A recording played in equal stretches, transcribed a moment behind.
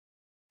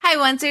Hi,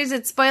 Oncers.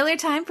 It's spoiler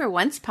time for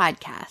Once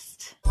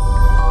Podcast.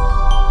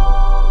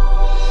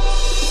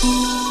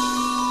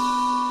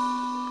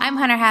 I'm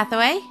Hunter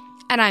Hathaway.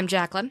 And I'm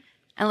Jacqueline.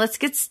 And let's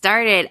get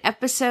started.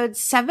 Episode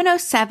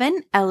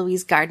 707,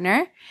 Eloise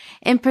Gardner.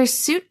 In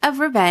pursuit of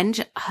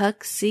revenge,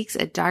 Hook seeks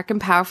a dark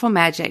and powerful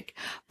magic,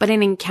 but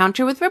an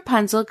encounter with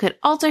Rapunzel could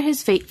alter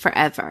his fate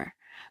forever.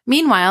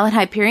 Meanwhile, in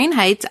Hyperion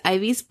Heights,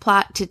 Ivy's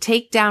plot to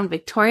take down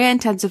Victoria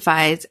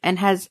intensifies and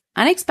has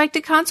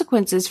unexpected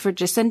consequences for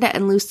Jacinda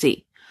and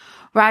Lucy.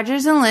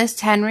 Rogers enlists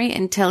Henry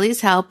and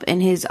Tilly's help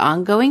in his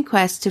ongoing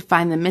quest to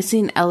find the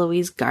missing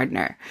Eloise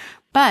Gardner.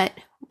 But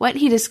what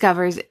he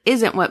discovers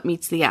isn't what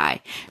meets the eye.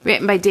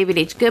 Written by David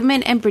H.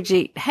 Goodman and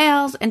Brigitte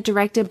Hales and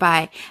directed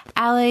by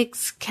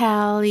Alex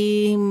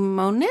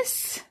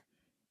Kalimonis?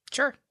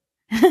 Sure.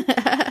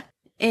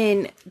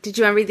 And did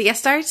you want to read the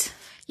guest stars?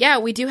 Yeah,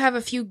 we do have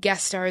a few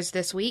guest stars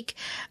this week.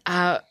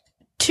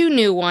 Two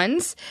new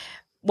ones.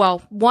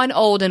 Well, one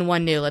old and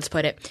one new, let's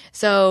put it.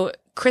 So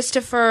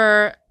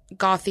Christopher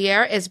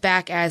Gauthier is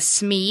back as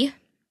Smee.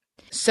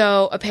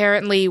 So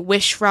apparently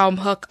Wishrealm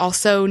Hook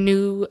also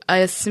knew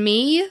a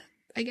Smee,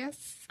 I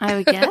guess. I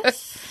would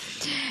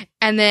guess.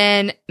 And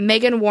then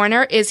Megan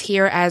Warner is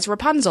here as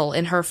Rapunzel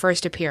in her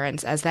first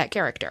appearance as that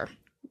character.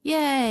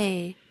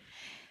 Yay.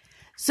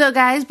 So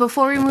guys,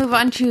 before we move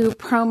on to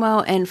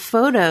promo and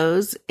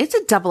photos, it's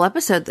a double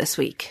episode this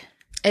week.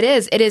 It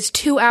is. It is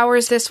 2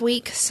 hours this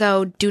week,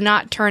 so do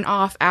not turn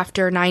off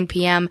after 9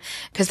 p.m.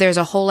 because there's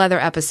a whole other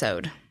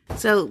episode.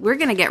 So we're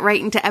going to get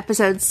right into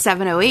episode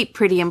 708,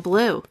 Pretty in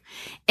Blue.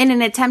 In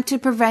an attempt to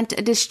prevent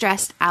a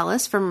distressed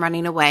Alice from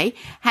running away,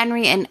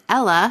 Henry and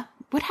Ella,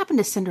 what happened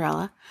to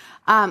Cinderella?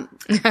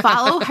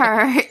 Follow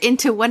her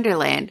into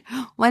Wonderland.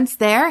 Once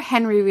there,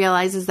 Henry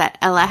realizes that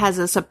Ella has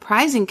a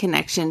surprising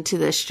connection to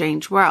this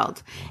strange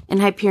world. In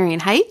Hyperion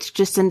Heights,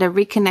 Jacinda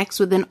reconnects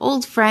with an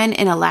old friend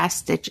in a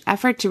last-ditch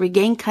effort to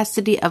regain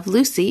custody of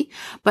Lucy,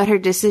 but her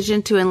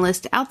decision to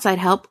enlist outside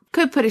help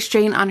could put a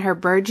strain on her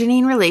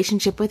burgeoning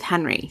relationship with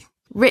Henry.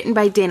 Written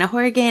by Dana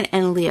Horrigan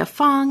and Leah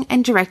Fong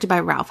and directed by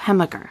Ralph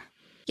Hemmiger.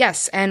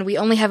 Yes, and we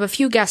only have a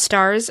few guest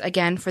stars,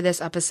 again, for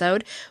this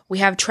episode. We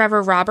have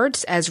Trevor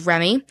Roberts as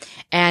Remy,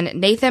 and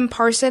Nathan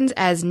Parsons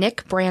as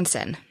Nick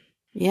Branson.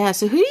 Yeah,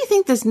 so who do you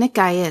think this Nick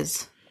guy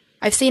is?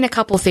 I've seen a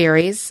couple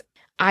theories.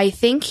 I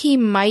think he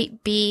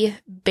might be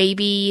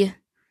baby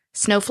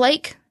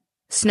Snowflake,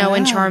 Snow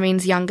and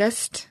Charming's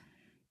youngest.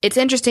 It's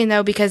interesting,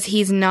 though, because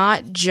he's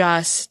not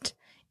just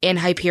in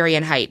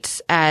Hyperion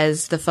Heights,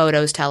 as the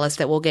photos tell us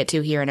that we'll get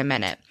to here in a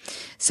minute.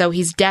 So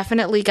he's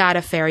definitely got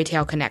a fairy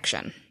tale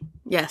connection.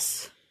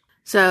 Yes.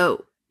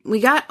 So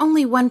we got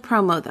only one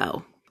promo,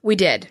 though. We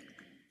did.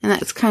 And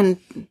that's kind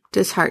of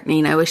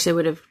disheartening. I wish they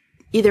would have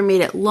either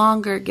made it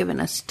longer, given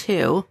us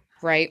two.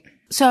 Right.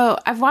 So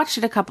I've watched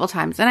it a couple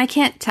times, and I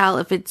can't tell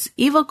if it's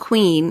Evil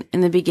Queen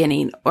in the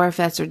beginning or if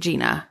that's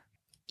Regina.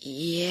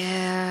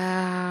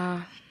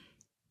 Yeah.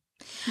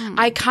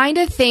 I kind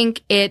of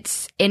think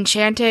it's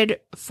Enchanted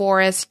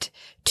Forest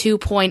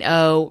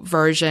 2.0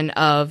 version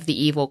of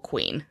the Evil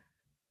Queen.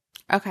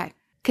 Okay.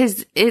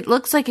 Because it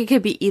looks like it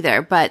could be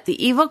either, but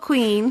the Evil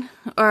Queen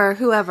or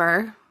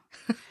whoever,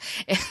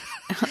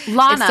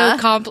 Lana.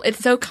 It's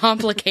so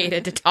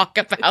complicated to talk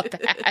about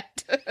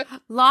that.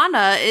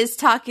 Lana is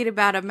talking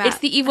about a map. It's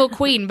the Evil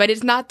Queen, but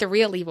it's not the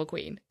real Evil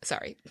Queen.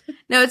 Sorry.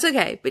 No, it's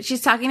okay. But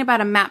she's talking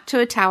about a map to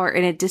a tower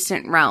in a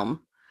distant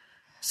realm.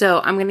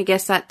 So I'm going to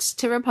guess that's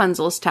to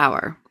Rapunzel's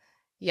tower.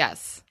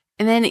 Yes.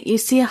 And then you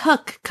see a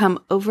Hook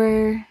come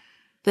over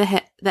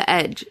the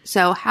edge.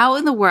 So how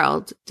in the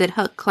world did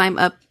Hook climb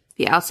up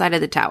the outside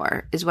of the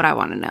tower is what I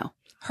want to know.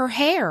 Her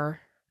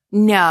hair.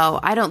 No,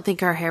 I don't think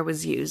her hair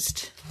was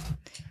used.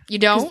 You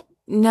don't?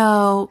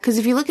 No, because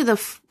if you look at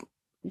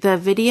the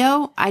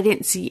video, I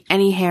didn't see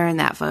any hair in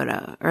that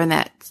photo or in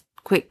that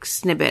quick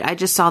snippet. I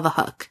just saw the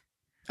Hook.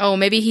 Oh,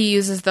 maybe he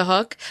uses the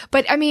hook.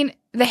 But, I mean,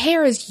 the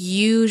hair is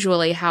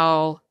usually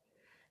how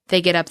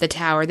they get up the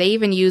tower. They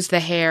even used the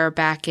hair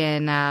back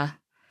in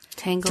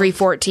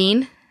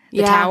 314,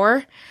 the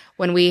tower,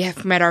 when we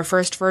met our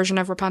first version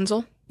of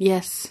Rapunzel.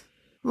 Yes.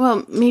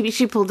 Well, maybe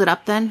she pulled it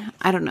up then.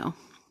 I don't know.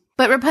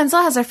 But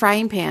Rapunzel has a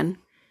frying pan.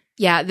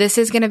 Yeah, this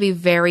is going to be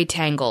very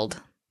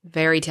tangled.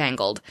 Very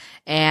tangled.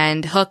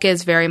 And Hook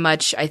is very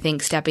much, I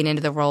think, stepping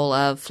into the role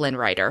of Flynn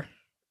Rider.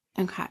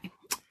 Okay.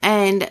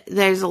 And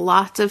there's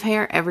lots of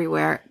hair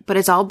everywhere, but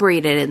it's all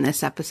braided in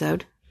this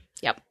episode.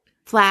 Yep.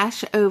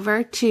 Flash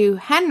over to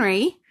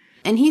Henry,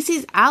 and he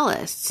sees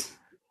Alice.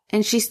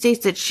 And she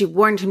states that she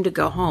warned him to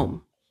go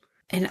home.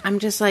 And I'm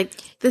just like,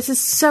 this is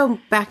so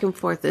back and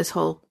forth, this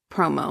whole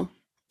promo.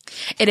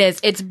 It is.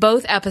 It's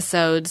both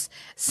episodes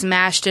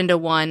smashed into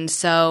one.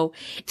 So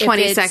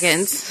 20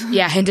 seconds.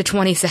 Yeah, into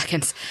 20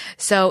 seconds.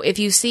 So if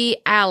you see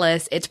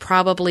Alice, it's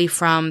probably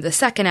from the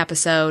second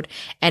episode,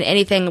 and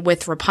anything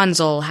with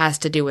Rapunzel has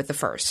to do with the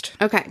first.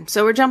 Okay,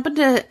 so we're jumping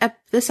to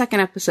the second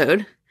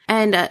episode,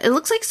 and it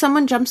looks like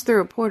someone jumps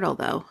through a portal,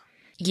 though.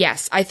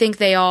 Yes, I think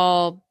they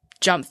all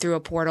jump through a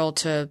portal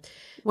to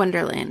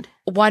Wonderland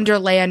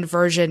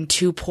version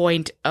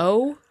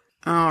 2.0.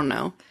 I don't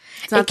know.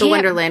 It's not the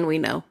Wonderland we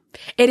know.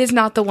 It is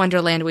not the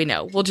Wonderland we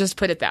know. We'll just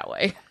put it that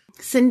way.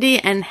 Cindy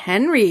and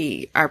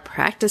Henry are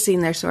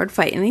practicing their sword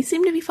fight, and they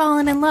seem to be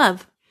falling in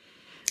love.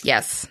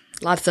 Yes.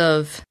 Lots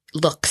of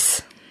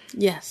looks.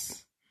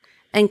 Yes.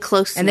 And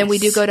closeness. And then we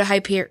do go to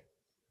Hyperion.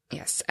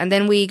 Yes. And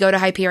then we go to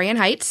Hyperion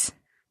Heights.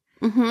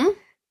 Mm-hmm.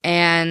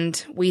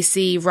 And we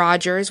see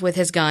Rogers with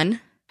his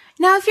gun.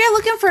 Now, if you're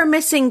looking for a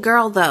missing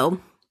girl, though,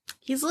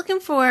 he's looking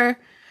for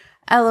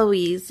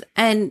Eloise,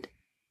 and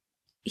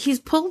he's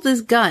pulled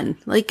his gun.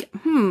 Like,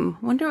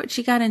 wonder what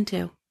she got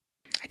into.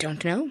 I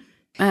don't know.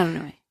 I don't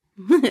know.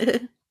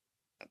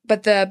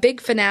 But the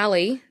big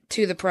finale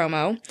to the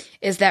promo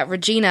is that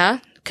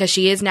Regina, because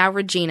she is now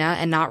Regina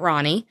and not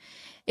Ronnie,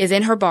 is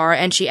in her bar,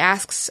 and she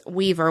asks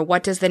Weaver,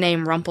 what does the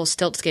name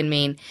Rumpelstiltskin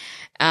mean?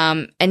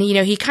 And,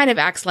 he kind of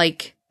acts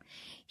like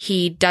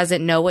he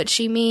doesn't know what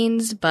she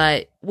means,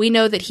 but we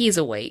know that he's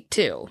awake,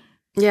 too.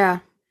 Yeah.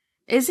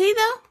 Is he,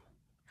 though?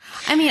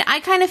 I mean, I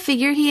kind of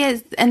figure he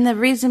is, and the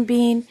reason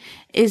being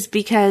is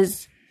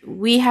because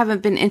we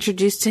haven't been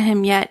introduced to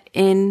him yet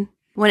in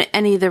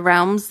any of the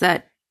realms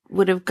that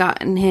would have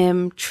gotten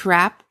him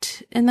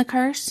trapped in the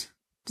curse.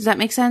 Does that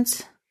make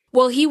sense?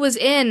 Well, he was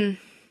in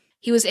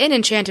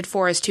Enchanted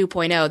Forest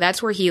 2.0.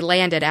 That's where he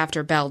landed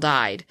after Belle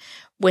died.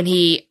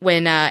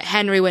 When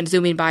Henry went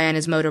zooming by on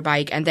his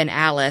motorbike, and then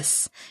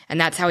Alice,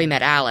 and that's how he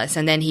met Alice,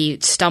 and then he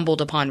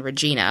stumbled upon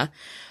Regina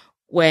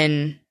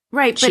when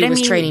she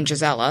was training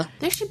Gisela.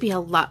 There should be a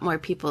lot more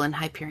people in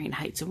Hyperion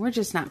Heights, and we're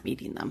just not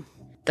meeting them.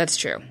 That's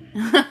true.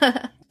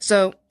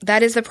 So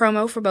that is the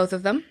promo for both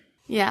of them.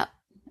 Yeah.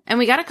 And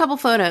we got a couple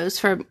photos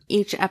from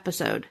each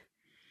episode.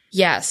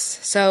 Yes.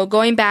 So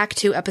going back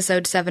to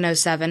episode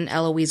 707,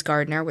 Eloise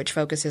Gardner, which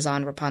focuses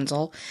on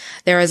Rapunzel,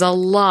 there is a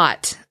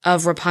lot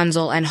of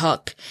Rapunzel and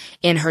Hook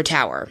in her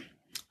tower.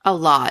 A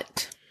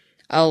lot.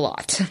 A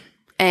lot.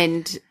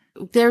 And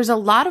there's a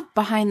lot of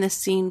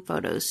behind-the-scene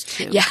photos,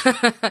 too.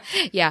 Yeah.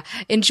 Yeah.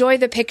 Enjoy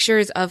the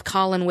pictures of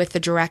Colin with the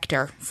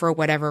director, for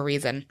whatever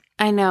reason.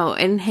 I know.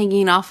 And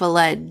hanging off a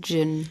ledge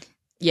and...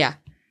 Yeah.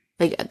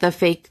 Like the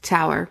fake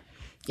tower.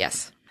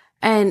 Yes.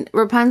 And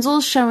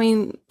Rapunzel's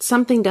showing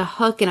something to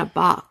Hook in a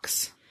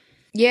box.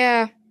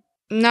 Yeah.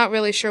 Not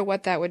really sure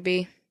what that would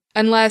be.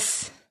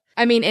 Unless,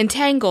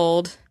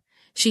 Entangled,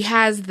 she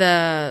has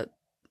the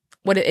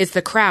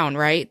crown,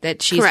 right?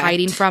 That she's Correct.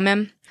 hiding from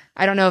him.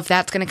 I don't know if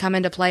that's going to come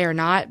into play or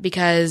not,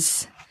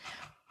 because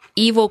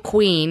Evil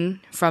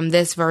Queen from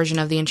this version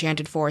of the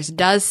Enchanted Forest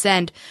does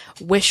send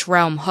Wish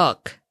Realm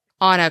Hook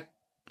on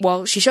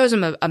she shows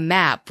him a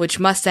map, which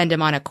must send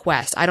him on a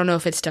quest. I don't know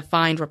if it's to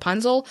find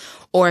Rapunzel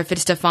or if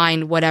it's to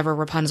find whatever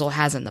Rapunzel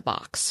has in the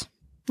box.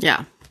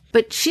 Yeah.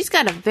 But she's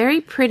got a very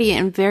pretty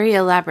and very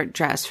elaborate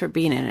dress for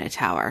being in a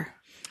tower.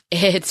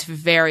 It's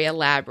very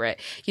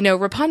elaborate.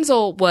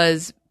 Rapunzel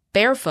was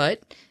barefoot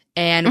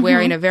and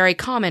wearing a very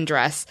common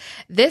dress.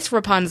 This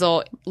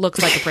Rapunzel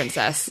looks like a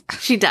princess.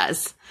 She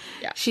does.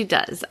 Yeah. She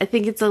does. I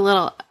think it's a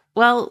little,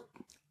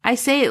 I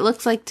say it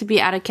looks like to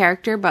be out of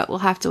character, but we'll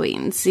have to wait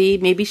and see.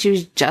 Maybe she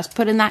was just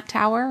put in that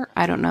tower.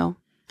 I don't know.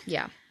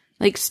 Yeah.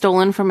 Like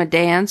stolen from a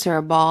dance or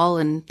a ball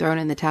and thrown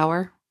in the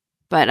tower.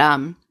 But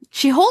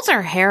she holds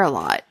her hair a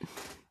lot.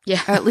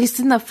 Yeah. Or at least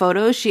in the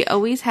photos, she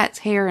always has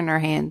hair in her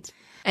hands.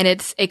 And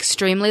it's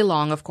extremely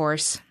long, of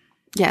course.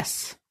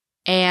 Yes.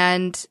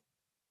 And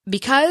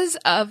because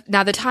of...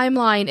 Now, the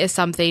timeline is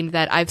something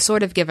that I've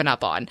sort of given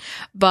up on.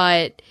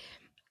 But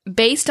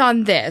based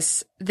on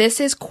this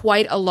is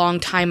quite a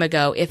long time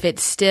ago if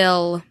it's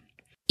still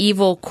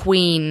Evil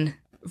Queen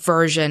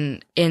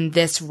version in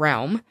this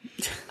realm.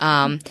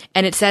 And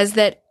it says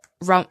that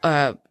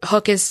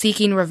Hook is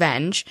seeking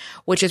revenge,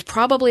 which is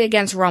probably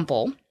against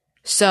Rumple.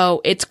 So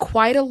it's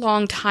quite a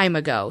long time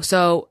ago.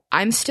 So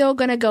I'm still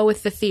going to go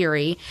with the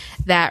theory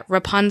that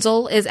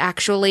Rapunzel is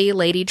actually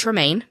Lady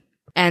Tremaine,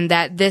 and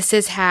that this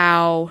is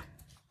how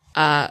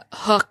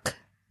Hook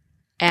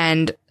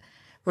and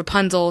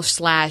Rapunzel /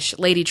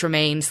 Lady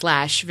Tremaine /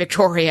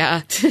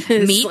 Victoria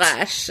meet.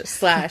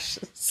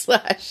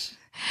 //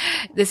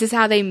 This is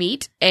how they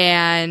meet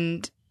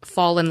and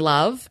fall in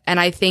love.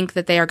 And I think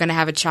that they are going to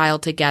have a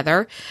child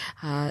together.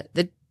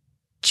 The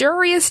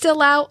jury is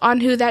still out on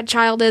who that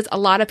child is. A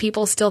lot of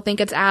people still think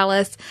it's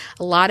Alice.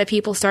 A lot of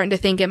people starting to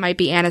think it might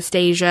be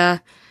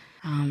Anastasia.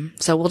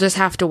 So we'll just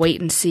have to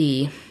wait and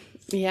see.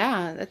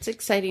 Yeah, that's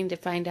exciting to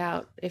find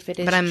out if it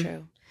is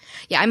true.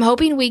 Yeah, I'm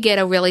hoping we get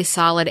a really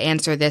solid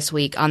answer this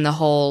week on the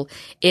whole,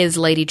 is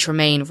Lady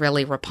Tremaine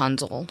really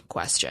Rapunzel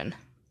question.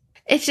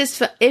 It's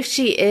just, if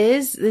she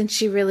is, then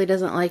she really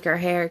doesn't like her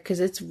hair because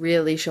it's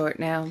really short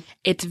now.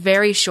 It's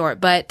very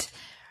short, but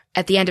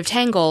at the end of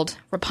Tangled,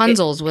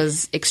 Rapunzel's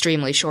was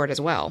extremely short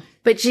as well.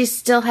 But she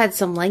still had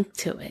some length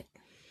to it.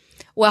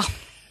 Well,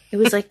 it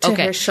was like to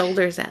her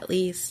shoulders at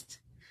least.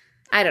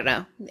 I don't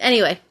know.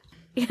 Anyway,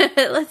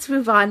 let's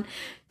move on.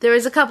 There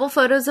was a couple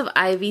photos of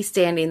Ivy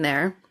standing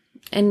there.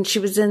 And she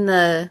was in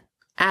the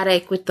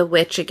attic with the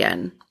witch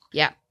again.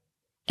 Yeah.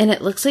 And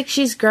it looks like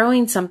she's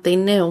growing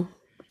something new.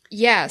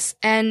 Yes.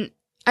 And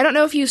I don't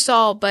know if you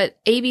saw, but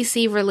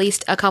ABC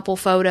released a couple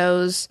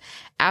photos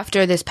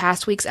after this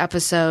past week's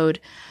episode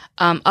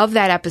of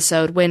that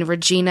episode when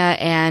Regina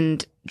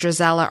and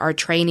Drizella are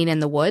training in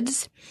the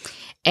woods.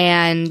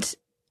 And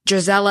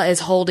Drizella is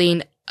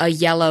holding a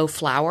yellow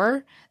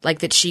flower, like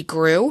that she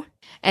grew.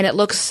 And it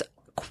looks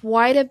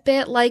quite a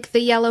bit like the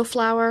yellow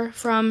flower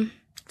from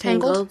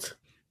Tangled.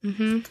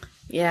 Mm-hmm.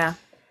 Yeah.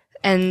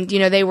 And,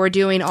 they were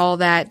doing all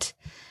that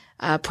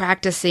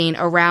practicing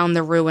around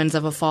the ruins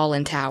of a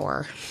fallen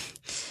tower.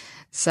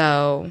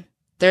 So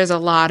there's a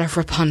lot of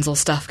Rapunzel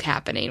stuff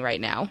happening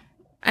right now.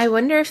 I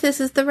wonder if this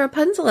is the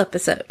Rapunzel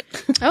episode.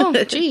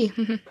 Oh, gee.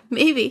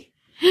 Maybe.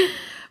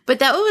 But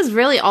that was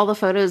really all the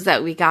photos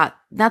that we got.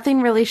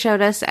 Nothing really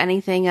showed us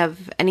anything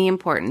of any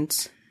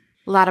importance.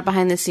 A lot of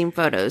behind-the-scene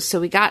photos.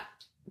 So we got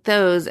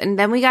those, and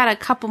then we got a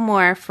couple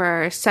more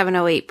for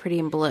 708 Pretty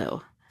in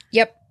Blue.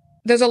 Yep.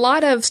 There's a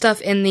lot of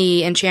stuff in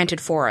the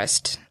Enchanted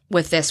Forest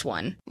with this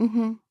one.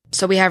 Mm-hmm.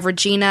 So we have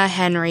Regina,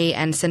 Henry,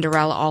 and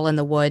Cinderella all in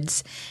the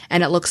woods,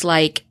 and it looks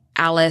like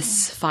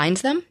Alice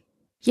finds them.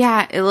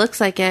 Yeah, it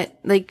looks like it.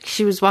 Like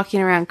she was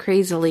walking around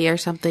crazily or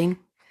something.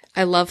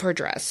 I love her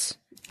dress.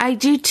 I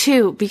do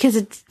too, because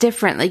it's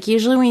different. Like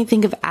usually when you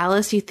think of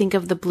Alice, you think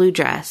of the blue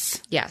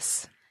dress.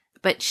 Yes.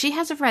 But she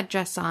has a red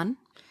dress on.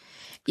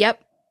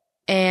 Yep.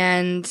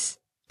 And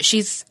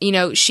she's,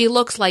 she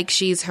looks like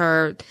she's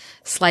her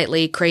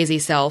slightly crazy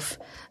self.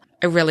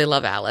 I really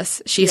love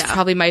Alice. She's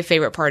probably my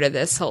favorite part of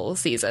this whole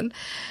season.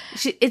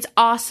 It's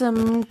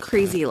awesome,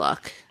 crazy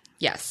look.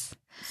 Yes.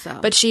 So,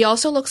 but she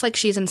also looks like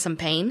she's in some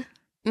pain.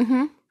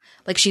 Mm-hmm.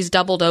 Like she's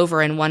doubled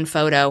over in one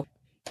photo.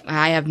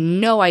 I have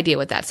no idea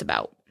what that's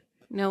about.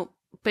 Nope.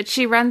 But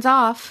she runs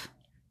off.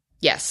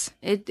 Yes.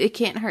 It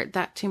can't hurt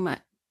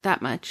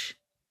that much.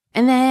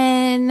 And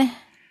then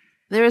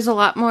there was a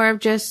lot more of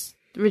just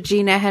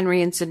Regina,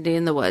 Henry, and Cindy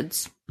in the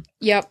woods.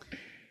 Yep.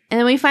 And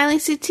then we finally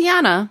see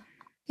Tiana.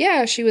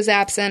 Yeah, she was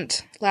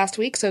absent last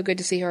week, so good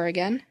to see her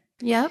again.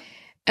 Yep.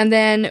 And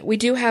then we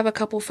do have a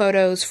couple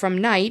photos from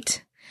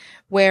Night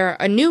where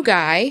a new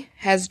guy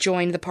has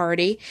joined the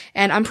party,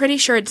 and I'm pretty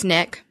sure it's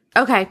Nick.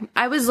 Okay,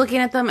 I was looking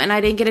at them, and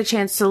I didn't get a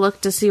chance to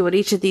look to see what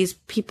each of these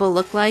people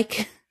look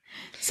like,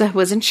 so I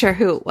wasn't sure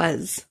who it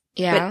was.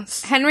 Yeah.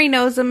 But Henry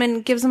knows him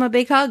and gives him a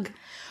big hug.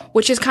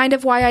 Which is kind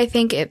of why I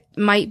think it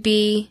might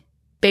be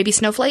Baby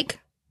Snowflake.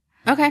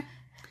 Okay.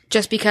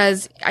 Just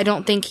because I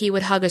don't think he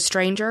would hug a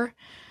stranger.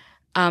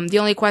 The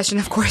only question,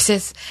 of course,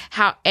 is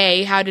how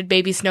did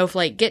Baby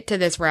Snowflake get to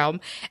this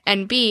realm?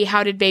 And B,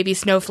 how did Baby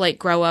Snowflake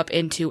grow up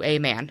into a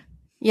man?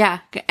 Yeah.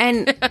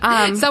 And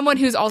someone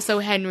who's also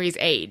Henry's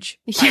age.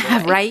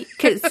 Yeah, right?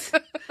 Because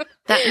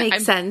that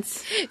makes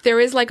sense. There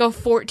is like a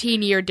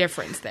 14-year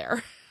difference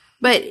there.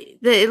 But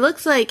it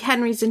looks like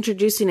Henry's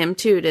introducing him,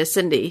 too, to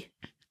Cindy.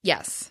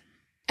 Yes.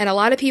 And a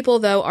lot of people,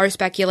 though, are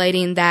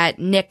speculating that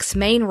Nick's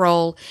main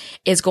role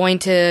is going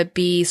to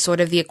be sort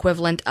of the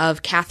equivalent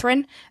of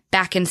Catherine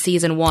back in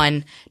season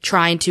 1,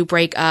 trying to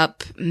break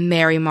up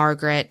Mary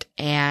Margaret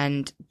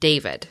and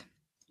David.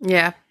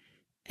 Yeah.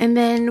 And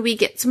then we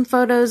get some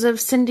photos of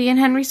Cindy and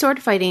Henry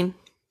sword fighting.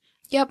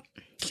 Yep.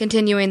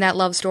 Continuing that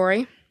love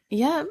story.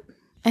 Yep.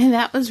 And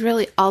that was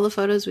really all the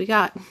photos we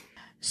got.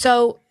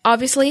 So,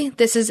 obviously,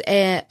 this is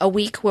a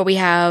week where we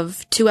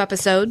have 2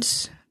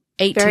 episodes,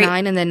 8 to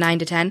 9 and then 9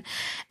 to 10.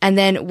 And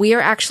then we are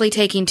actually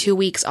taking 2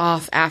 weeks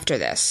off after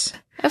this.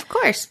 Of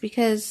course,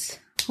 because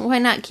why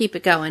not keep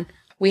it going?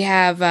 We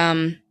have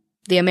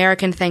the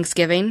American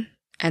Thanksgiving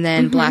and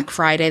then Black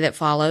Friday that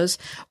follows,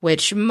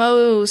 which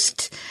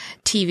most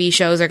TV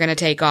shows are going to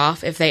take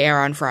off if they air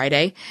on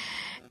Friday.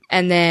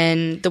 And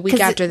then the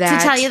week after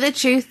that... To tell you the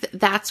truth,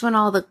 that's when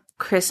all the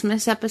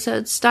Christmas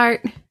episodes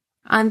start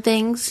on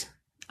things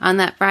on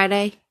that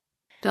Friday,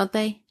 don't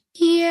they?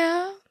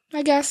 Yeah,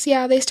 I guess.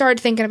 Yeah, they started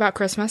thinking about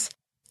Christmas.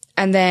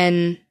 And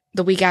then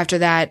the week after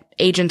that,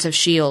 Agents of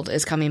S.H.I.E.L.D.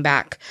 is coming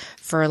back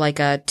for like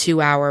a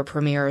 2-hour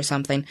premiere or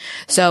something.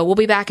 So we'll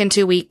be back in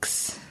 2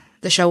 weeks.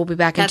 The show will be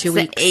back in 2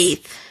 weeks. That's the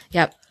 8th.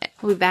 Yep.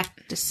 We'll be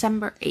back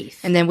December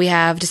 8th. And then we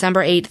have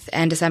December 8th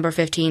and December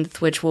 15th,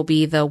 which will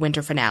be the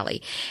winter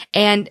finale.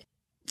 And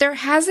there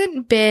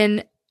hasn't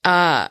been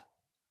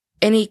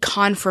any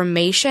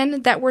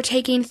confirmation that we're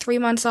taking 3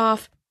 months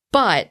off,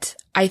 but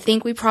I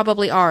think we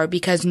probably are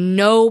because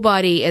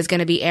nobody is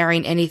going to be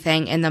airing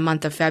anything in the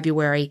month of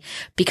February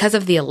because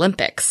of the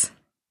Olympics.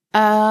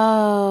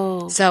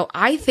 Oh. So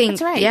I think,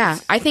 that's right. Yeah,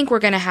 I think we're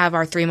going to have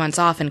our 3 months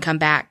off and come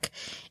back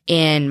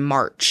in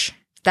March.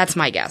 That's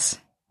my guess.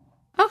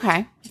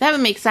 Okay. That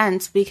would make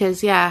sense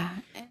because, yeah,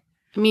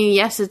 I mean,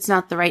 yes, it's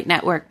not the right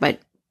network, but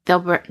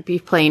they'll be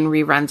playing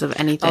reruns of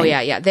anything. Oh,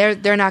 yeah.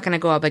 They're not going to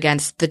go up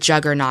against the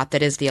juggernaut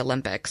that is the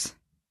Olympics.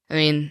 I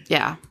mean,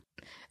 yeah.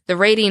 The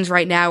ratings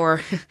right now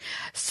are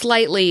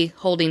slightly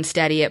holding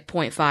steady at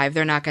 0.5.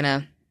 They're not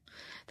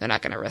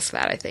going to risk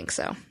that, I think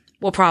so.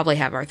 We'll probably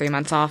have our 3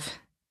 months off.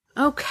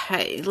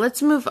 Okay,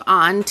 let's move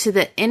on to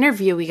the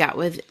interview we got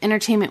with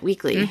Entertainment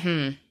Weekly.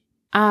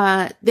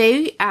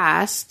 They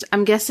asked,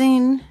 I'm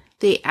guessing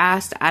they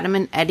asked Adam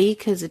and Eddie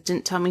because it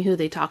didn't tell me who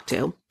they talked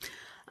to.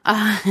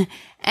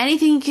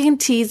 Anything you can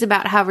tease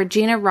about how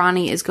Regina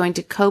Ronnie is going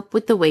to cope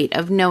with the weight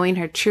of knowing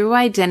her true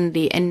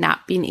identity and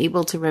not being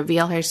able to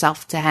reveal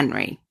herself to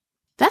Henry?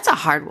 That's a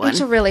hard one. It's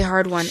a really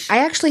hard one. I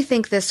actually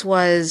think this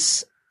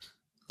was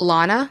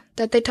Lana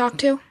that they talked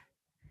to.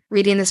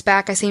 Reading this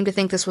back, I seem to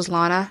think this was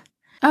Lana.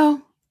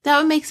 Oh, that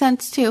would make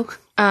sense too.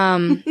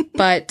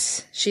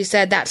 But she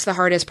said that's the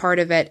hardest part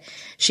of it.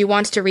 She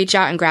wants to reach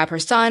out and grab her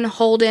son,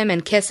 hold him,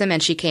 and kiss him,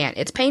 and she can't.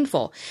 It's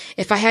painful.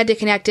 If I had to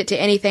connect it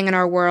to anything in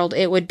our world,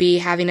 it would be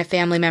having a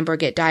family member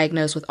get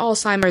diagnosed with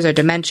Alzheimer's or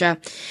dementia.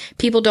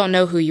 People don't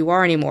know who you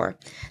are anymore.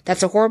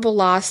 That's a horrible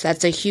loss.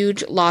 That's a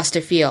huge loss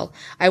to feel.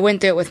 I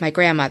went through it with my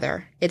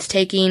grandmother. It's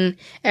taking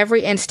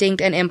every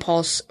instinct and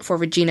impulse for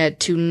Regina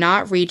to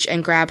not reach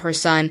and grab her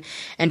son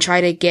and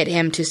try to get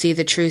him to see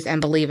the truth and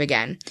believe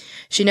again.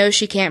 She knows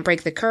she can't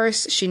break the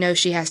curse. She knows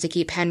she has to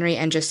keep Henry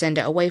and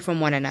Jacinda away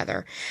from one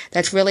another.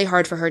 That's really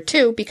hard for her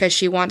too, because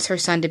she wants her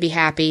son to be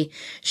happy.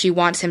 She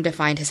wants him to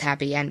find his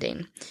happy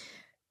ending.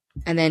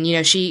 And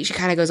then, she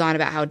kind of goes on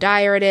about how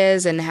dire it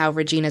is and how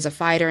Regina's a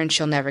fighter and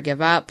she'll never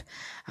give up.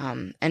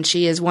 And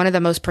she is one of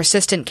the most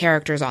persistent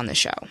characters on the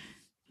show.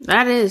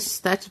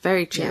 That's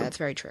very true. Yeah, that's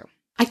very true.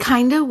 I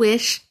kind of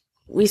wish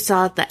we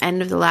saw at the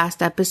end of the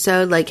last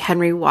episode, like,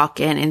 Henry walk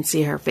in and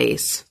see her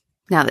face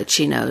now that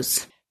she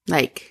knows.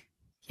 Like,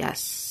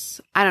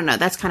 yes. I don't know.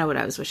 That's kind of what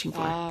I was wishing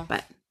for.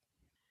 But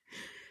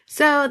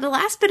so the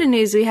last bit of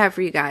news we have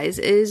for you guys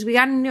is we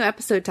got a new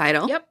episode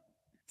title. Yep.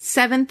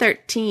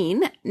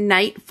 713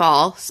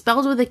 Nightfall,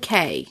 spelled with a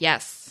K.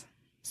 Yes.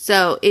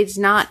 So it's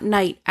not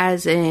night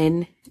as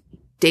in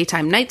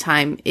daytime,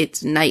 nighttime.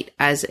 It's night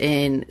as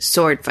in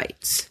sword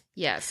fights.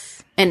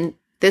 Yes. And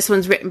this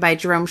one's written by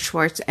Jerome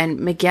Schwartz and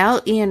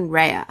Miguel Ian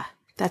Rea.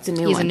 That's a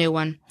new one. He's a new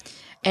one.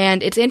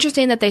 And it's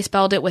interesting that they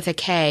spelled it with a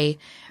K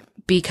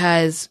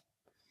because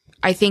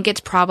I think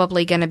it's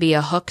probably going to be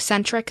a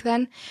Hook-centric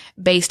then,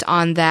 based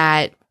on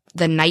the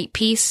night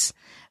piece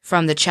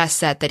from the chess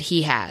set that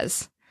he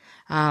has.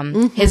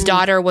 His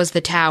daughter was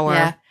the tower.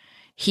 Yeah.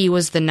 He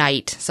was the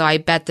knight. So I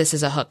bet this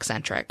is a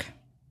Hook-centric.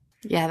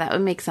 Yeah, that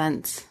would make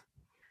sense.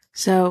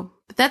 So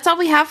that's all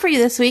we have for you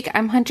this week.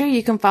 I'm Hunter.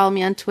 You can follow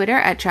me on Twitter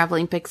at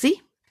Traveling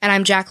Pixie. And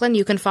I'm Jacqueline.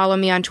 You can follow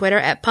me on Twitter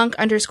at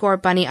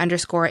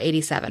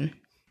punk_bunny_87.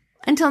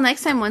 Until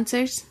next time,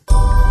 Oncers.